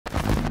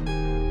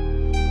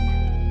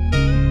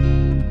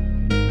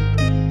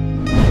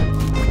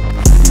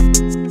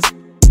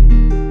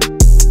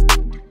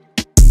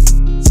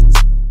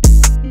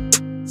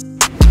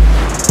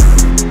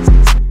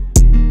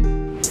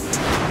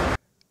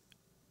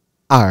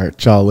All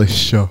right, y'all,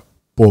 it's your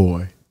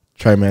boy,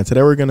 Trey, man.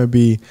 Today we're going to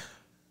be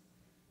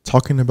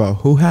talking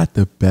about who had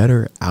the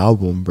better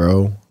album,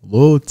 bro.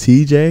 Lil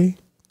Tjay,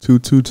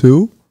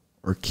 222,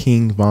 or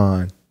King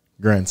Von,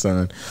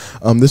 Grandson.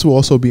 This will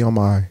also be on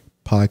my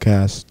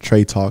podcast,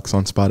 Trey Talks,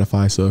 on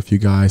Spotify. So if you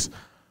guys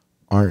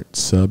aren't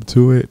subbed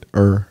to it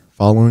or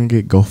following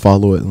it, go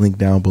follow it. Link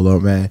down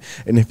below, man.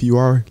 And if you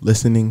are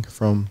listening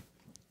from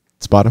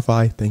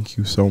Spotify, thank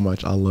you so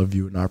much. I love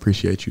you and I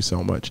appreciate you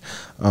so much.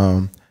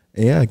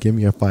 Yeah, give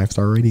me a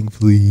 5-star rating,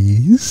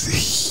 please.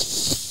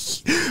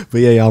 But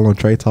yeah, y'all on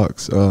Trey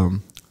Talks.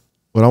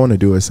 What I want to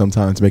do is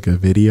sometimes make a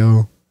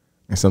video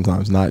and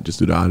sometimes not, just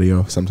do the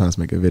audio. Sometimes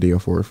make a video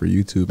for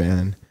YouTube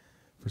and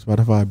for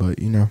Spotify. But,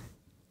 you know,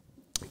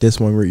 this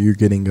one where you're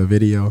getting a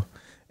video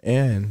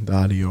and the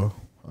audio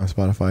on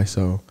Spotify.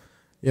 So,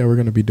 yeah, we're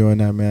going to be doing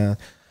that, man.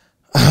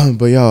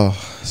 But, y'all,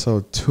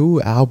 so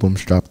 2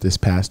 albums dropped this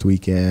past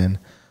weekend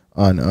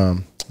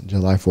on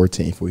July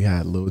 14th. We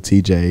had Lil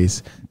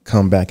Tjay's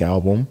comeback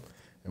album,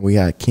 and we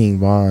had King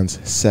Von's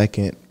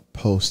second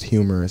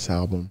posthumous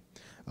album.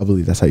 I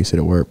believe that's how you say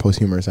the word,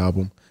 posthumous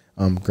album,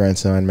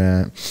 Grandson,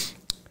 man.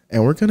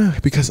 And we're gonna,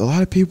 because a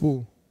lot of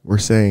people were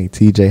saying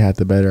Tjay had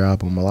the better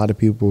album. A lot of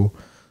people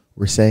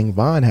were saying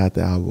Von had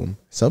the album.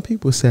 Some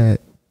people said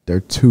they're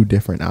 2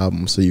 different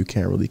albums, so you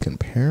can't really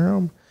compare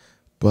them.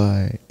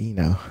 But you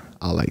know,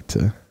 I like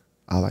to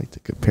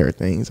compare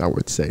things, I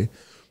would say.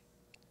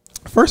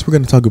 First, we're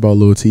going to talk about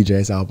Lil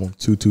Tjay's album,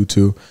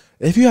 222.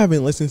 If you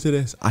haven't listened to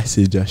this, I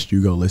suggest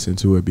you go listen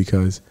to it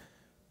because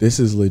this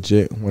is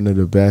legit one of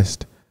the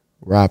best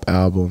rap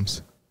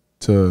albums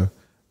to,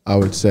 I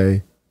would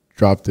say,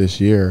 drop this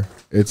year.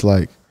 It's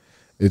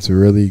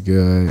really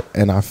good.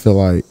 And I feel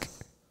like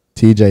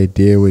Tjay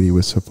did what he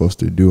was supposed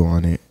to do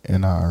on it,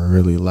 and I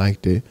really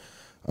liked it.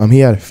 He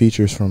had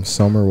features from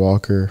Summer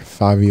Walker,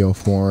 Fabio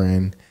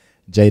Foreign,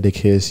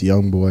 Jadakiss,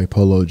 Youngboy,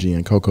 Polo G,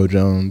 and Coco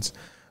Jones.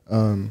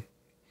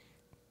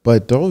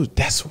 But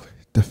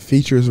the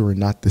features were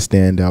not the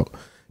standout.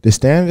 The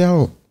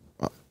standout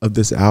of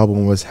this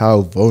album was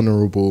how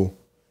vulnerable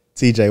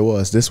Tjay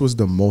was. This was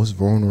the most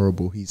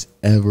vulnerable he's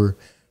ever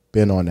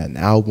been on an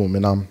album.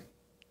 And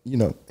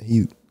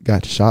he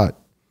got shot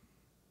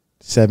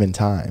 7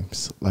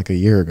 times like a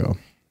year ago.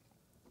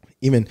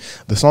 Even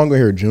the song we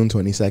heard, June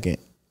 22nd,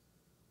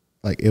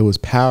 like it was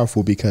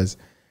powerful because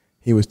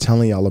he was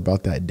telling y'all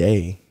about that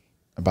day,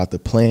 about the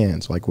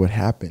plans, like what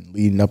happened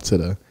leading up to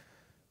the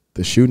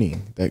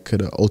shooting that could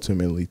have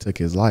ultimately took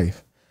his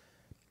life.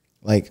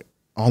 Like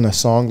on a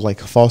song like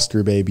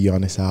Foster Baby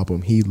on this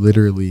album, he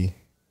literally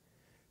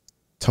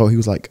he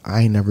was like,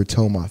 I ain't never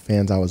told my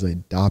fans I was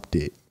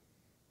adopted.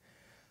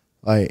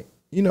 Like,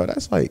 you know,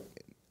 that's like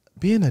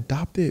being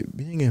adopted,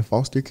 being in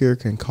foster care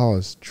can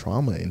cause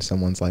trauma in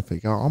someone's life.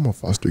 Like, I'm a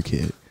foster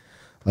kid.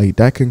 Like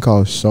that can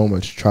cause so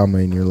much trauma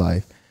in your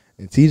life.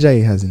 And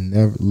Tjay has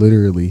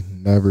literally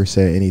never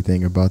said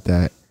anything about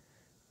that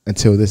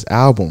until this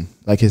album,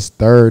 like his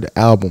 3rd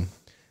album,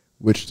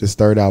 which this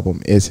 3rd album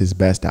is his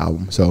best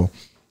album. So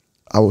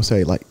I would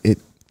say like it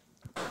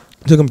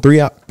took him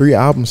 3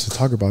 albums to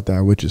talk about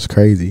that, which is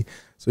crazy.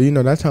 So, you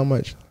know, that's how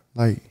much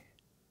like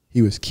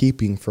he was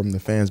keeping from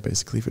the fans,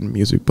 basically, from the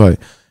music. But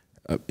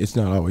it's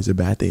not always a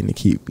bad thing to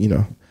keep, you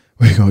know.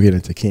 We're going to get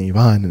into King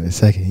Von in a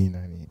second, you know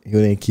what I mean? He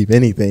didn't keep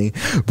anything.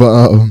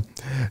 But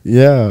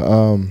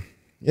yeah.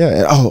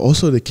 And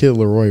also the Kid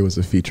Leroy was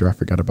a feature. I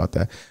forgot about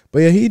that. But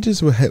yeah, he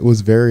just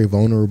was very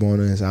vulnerable on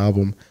his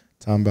album,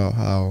 talking about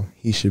how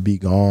he should be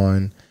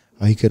gone,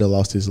 how he could have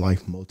lost his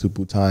life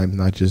multiple times,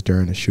 not just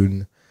during the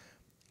shooting.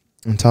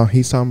 And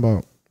he's talking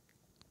about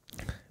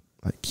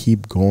like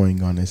keep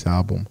going on this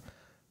album,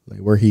 like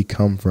where he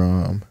come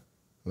from.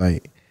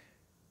 Like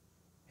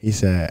he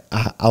said,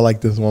 I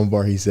like this one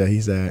bar. He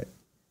said,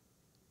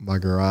 my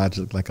garage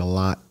looked like a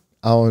lot.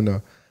 I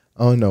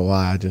don't know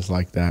why I just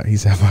like that. He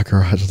said my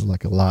garage is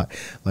like a lot.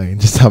 Like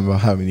just talking about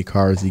how many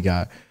cars he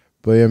got.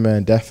 But yeah,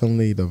 man,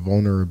 definitely the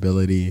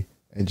vulnerability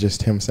and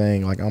just him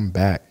saying like I'm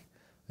back.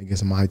 Like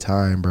it's my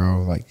time,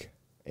 bro. Like,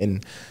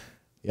 and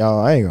y'all,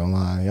 I ain't gonna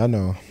lie. Y'all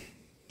know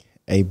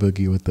A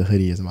Boogie with the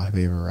Hoodie is my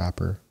favorite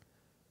rapper.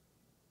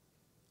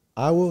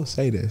 I will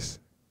say this.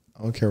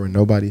 I don't care what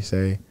nobody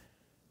say.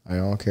 I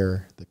don't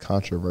care the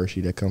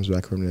controversy that comes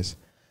back from this.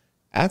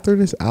 After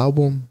this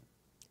album,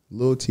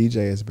 Lil Tjay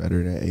is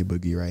better than A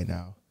Boogie right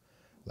now.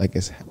 Like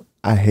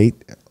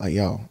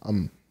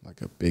I'm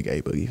like a big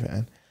A Boogie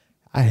fan.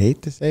 I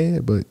hate to say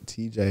it, but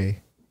Tjay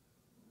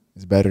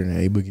is better than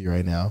A Boogie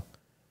right now.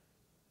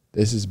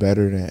 This is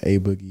better than A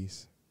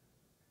Boogie's.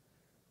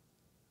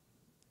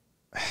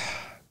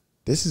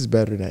 This is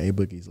better than A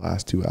Boogie's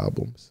last 2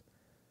 albums.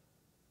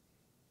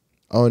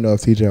 I don't know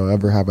if Tjay will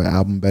ever have an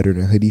album better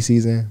than Hoodie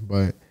Season,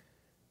 but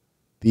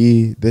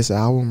this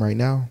album right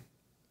now,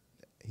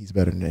 he's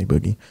better than A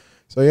Boogie.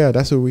 So yeah,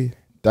 that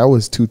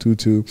was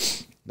 222.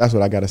 That's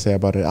what I gotta say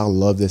about it. I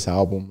love this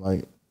album.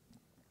 Like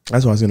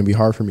that's why it's gonna be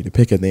hard for me to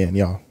pick at the end,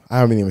 y'all. I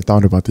haven't even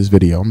thought about this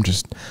video.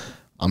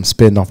 I'm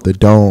spitting off the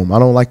dome. I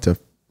don't like to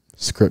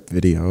script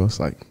videos,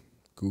 like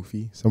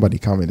goofy. Somebody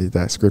commented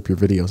that script your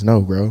videos.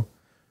 No, bro.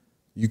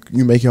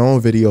 You make your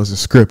own videos and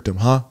script them,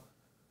 huh?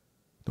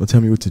 Don't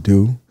tell me what to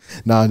do.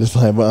 Nah, I'm just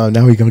playing. But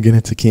now we gonna get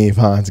into King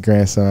Von's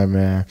grandson,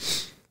 man.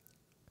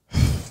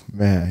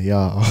 Man,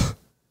 y'all.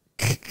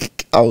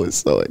 I was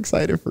so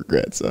excited for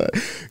grandson.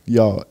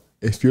 Y'all,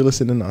 if you're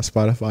listening on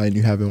Spotify and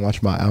you haven't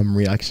watched my album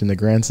reaction to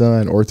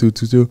Grandson or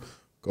 222,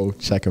 go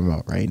check them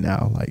out right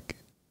now. Like,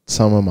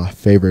 some of my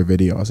favorite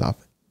videos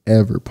I've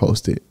ever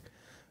posted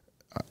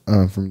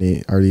from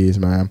the artists,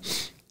 man.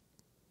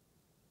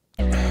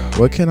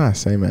 What can I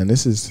say, man?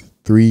 This is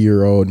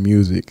 3-year-old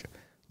music,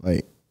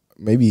 like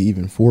maybe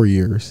even 4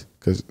 years,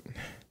 because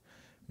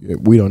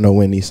we don't know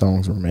when these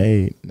songs were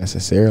made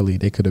necessarily.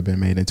 They could have been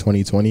made in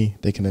 2020.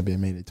 They could have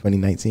been made in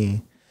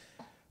 2019.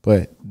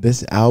 But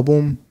this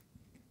album,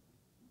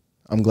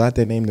 I'm glad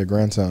they named the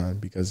grandson,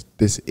 because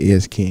this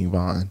is King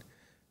Von.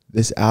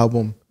 This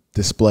album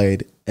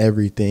displayed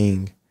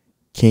everything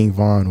King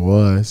Von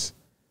was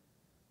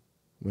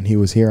when he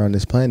was here on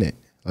this planet.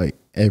 Like,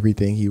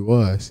 everything he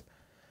was.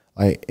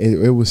 Like,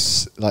 it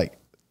was like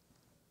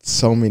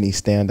so many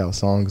standout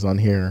songs on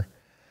here.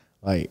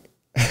 Like,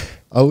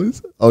 I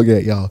was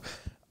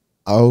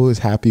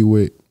happy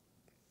with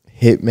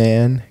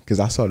Hitman, because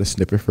I saw the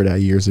snippet for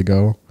that years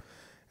ago,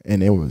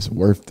 and it was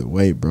worth the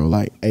wait, bro.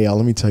 Like, hey, y'all,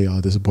 let me tell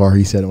y'all this bar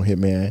he said on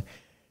Hitman.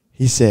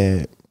 He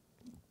said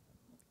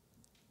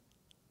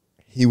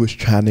he was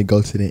trying to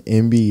go to the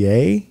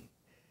NBA,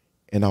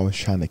 and I was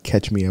trying to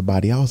catch me a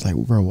body. I was like,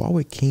 bro, why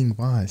would King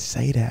Von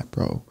say that,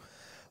 bro?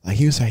 Like,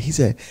 he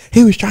said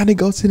he was trying to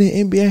go to the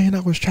NBA, and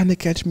I was trying to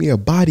catch me a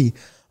body.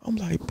 I'm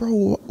like,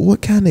 bro,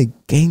 what kind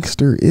of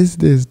gangster is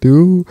this,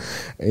 dude?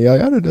 And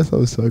y'all know that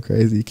was so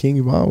crazy.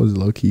 King Von was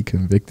low-key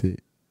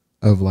convicted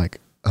of, like,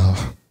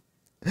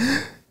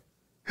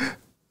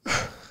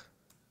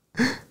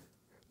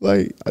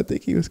 like, I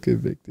think he was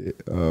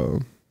convicted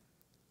of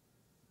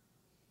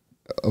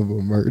a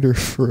murder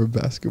for a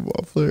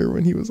basketball player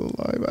when he was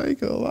alive. I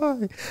ain't gonna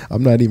lie.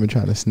 I'm not even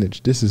trying to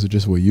snitch. This is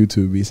just what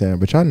YouTube be saying.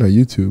 But y'all know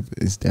YouTube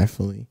is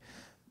definitely,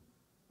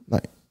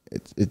 like,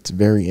 it's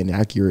very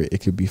inaccurate.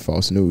 It could be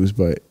false news.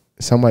 But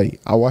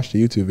I watched a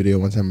YouTube video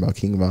one time about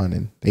King Von,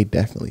 and they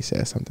definitely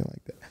said something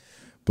like that.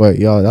 But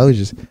y'all,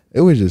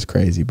 it was just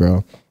crazy,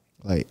 bro.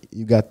 Like,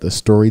 you got the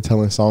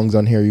storytelling songs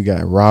on here. You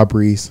got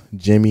Robberies,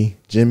 Jimmy.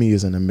 Jimmy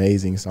is an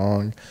amazing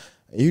song.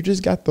 You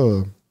just got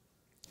the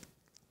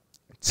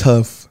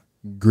tough,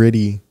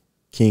 gritty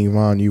King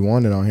Von you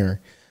wanted on here.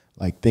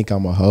 Like, Think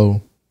I'm a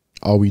Hoe,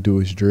 All We Do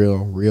Is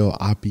Drill, Real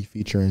Oppie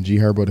featuring G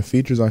Herbo. The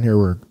features on here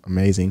were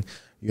amazing.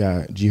 You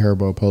got G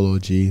Herbo, Polo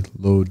G,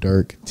 Lil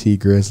Durk, T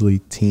Grizzly,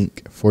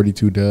 Tink,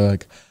 42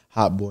 Doug,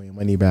 Hot Boy, and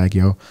Moneybag,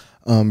 yo.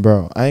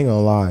 Bro, I ain't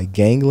gonna lie.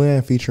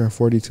 Gangland featuring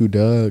 42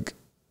 Doug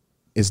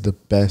is the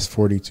best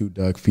 42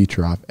 Doug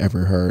feature I've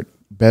ever heard.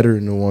 Better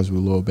than the ones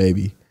with Lil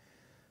Baby.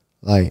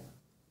 Like,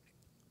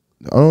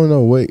 I don't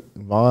know what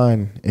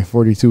Von and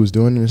 42 was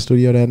doing in the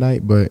studio that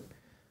night, but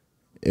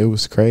it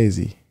was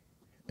crazy.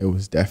 It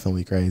was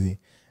definitely crazy,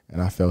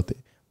 and I felt it.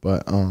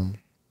 But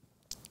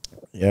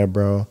yeah,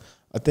 bro,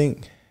 I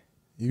think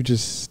you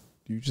just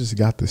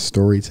got the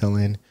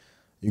storytelling.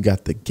 You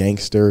got the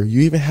gangster.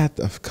 You even had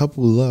a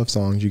couple of love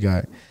songs. You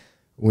got,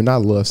 well,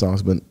 not love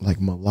songs, but like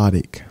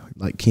melodic,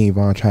 like King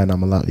Von trying out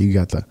melodic. You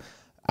got the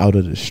Out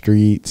of the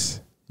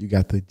Streets. You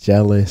got the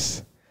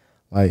Jealous.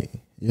 Like,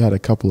 you had a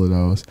couple of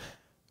those.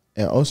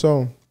 And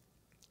also,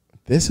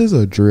 this is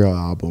a drill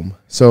album.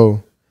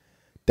 So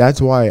that's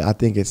why I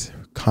think it's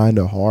kind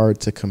of hard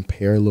to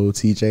compare Lil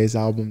Tjay's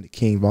album to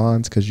King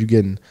Von's, because you're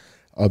getting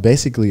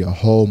basically a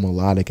whole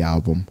melodic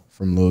album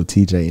from Lil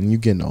Tjay, and you're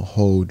getting a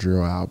whole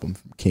drill album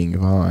from King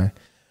Von.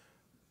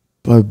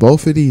 But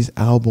both of these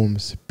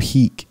albums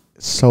peak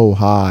so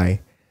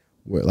high.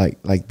 Where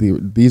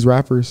these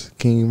rappers,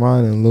 King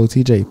Von and Lil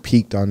Tjay,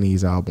 peaked on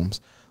these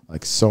albums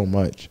like so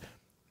much.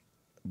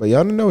 But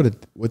y'all don't know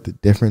what the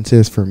difference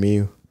is for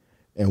me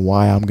and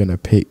why I'm going to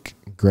pick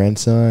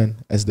Grandson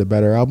as the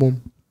better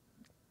album.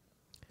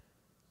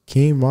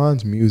 King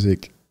Von's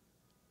music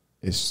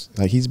is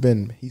like, he's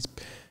been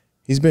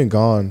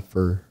gone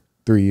for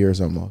 3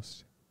 years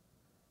almost.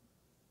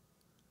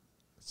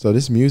 So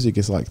this music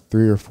is like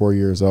 3 or 4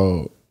 years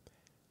old.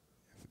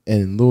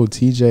 And Lil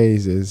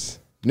Tjay's is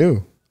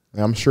new.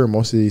 Like, I'm sure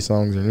most of these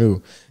songs are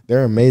new.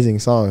 They're amazing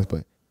songs,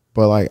 but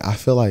like, I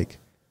feel like,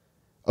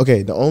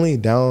 okay, the only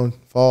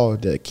downfall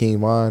that King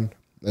Von,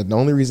 the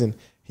only reason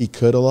he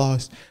could have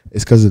lost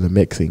is because of the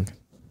mixing.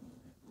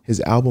 His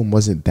album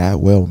wasn't that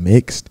well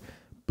mixed,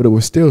 but it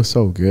was still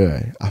so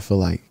good. I feel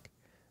like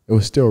it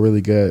was still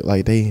really good.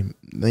 Like, they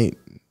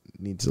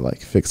need to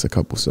like fix a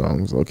couple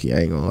songs. Okay, I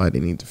ain't gonna lie, they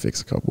need to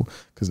fix a couple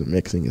because the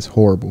mixing is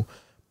horrible.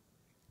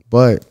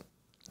 But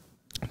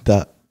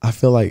I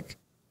feel like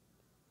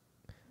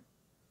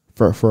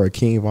for a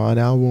King Von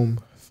album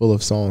full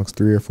of songs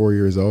 3 or 4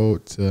 years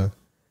old to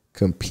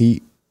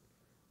compete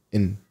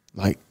and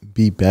like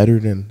be better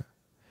than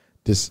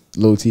this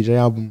Lil Tjay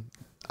album,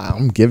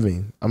 I'm gonna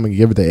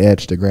give it the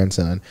edge to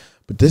Grandson.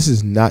 But this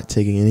is not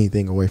taking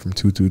anything away from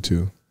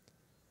 222.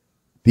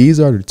 These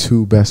are the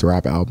two best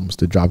rap albums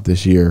to drop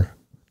this year.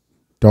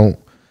 Don't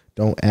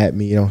Don't at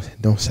me.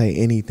 Don't say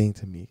anything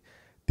to me.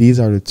 These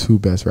are the two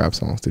best rap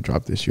songs to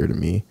drop this year to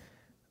me,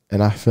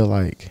 and I feel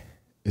like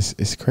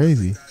it's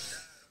crazy.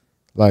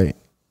 Like,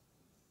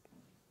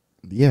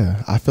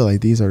 yeah, I feel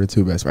like these are the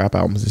two best rap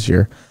albums this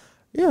year.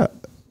 Yeah,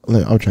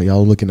 I'm trying.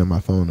 Y'all looking at my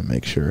phone to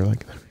make sure,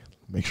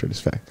 this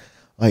fact.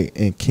 Like,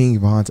 and King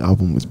Von's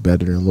album was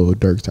better than Lil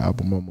Durk's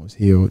album, Almost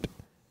Healed.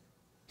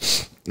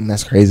 And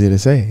that's crazy to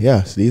say.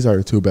 Yes, these are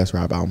the two best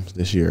rap albums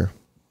this year.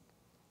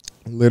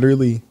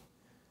 Literally,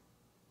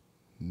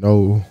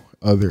 no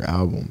other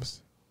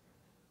albums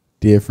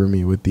did for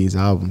me what these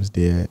albums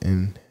did,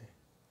 and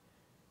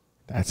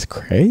that's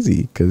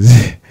crazy. Cause,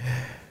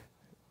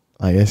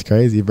 like, it's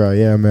crazy, bro.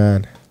 Yeah,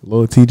 man.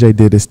 Lil Tjay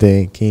did his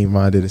thing. King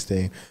Von did his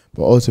thing.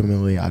 But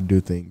ultimately, I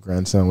do think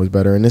Grandson was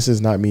better. And this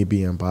is not me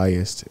being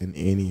biased in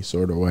any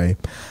sort of way.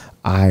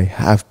 I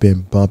have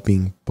been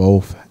bumping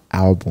both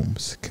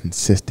albums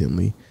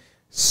consistently,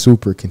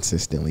 super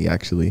consistently,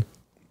 actually.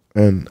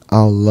 And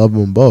I love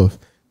them both.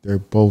 They're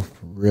both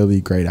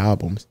really great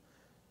albums.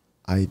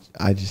 I'm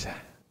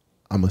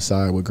a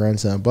side with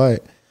Grandson.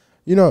 But,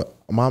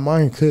 my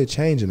mind could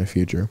change in the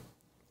future.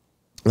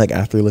 Like,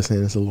 after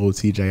listening to the Lil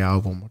Tjay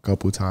album a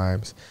couple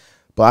times.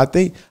 But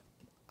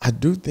I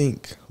do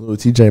think Lil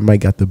Tjay might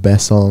got the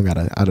best song out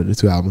of the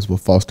two albums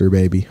with Foster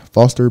Baby.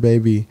 Foster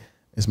Baby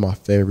is my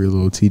favorite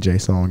Lil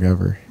Tjay song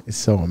ever. It's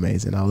so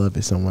amazing. I love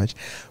it so much.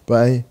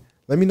 But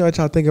let me know what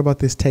y'all think about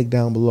this take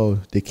down below.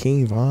 Did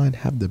King Von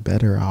have the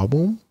better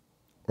album?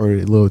 Or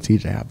did Lil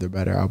Tjay have the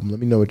better album? Let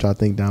me know what y'all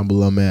think down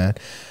below, man.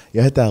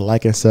 Y'all hit that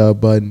like and sub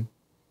button.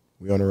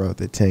 We on the road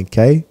to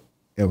 10K.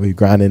 And we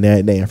grinding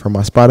that day. And for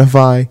my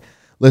Spotify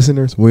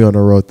listeners, we on the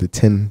road to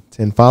 10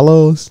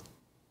 follows.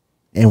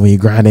 And we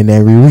grinding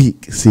every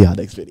week. See y'all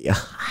next video.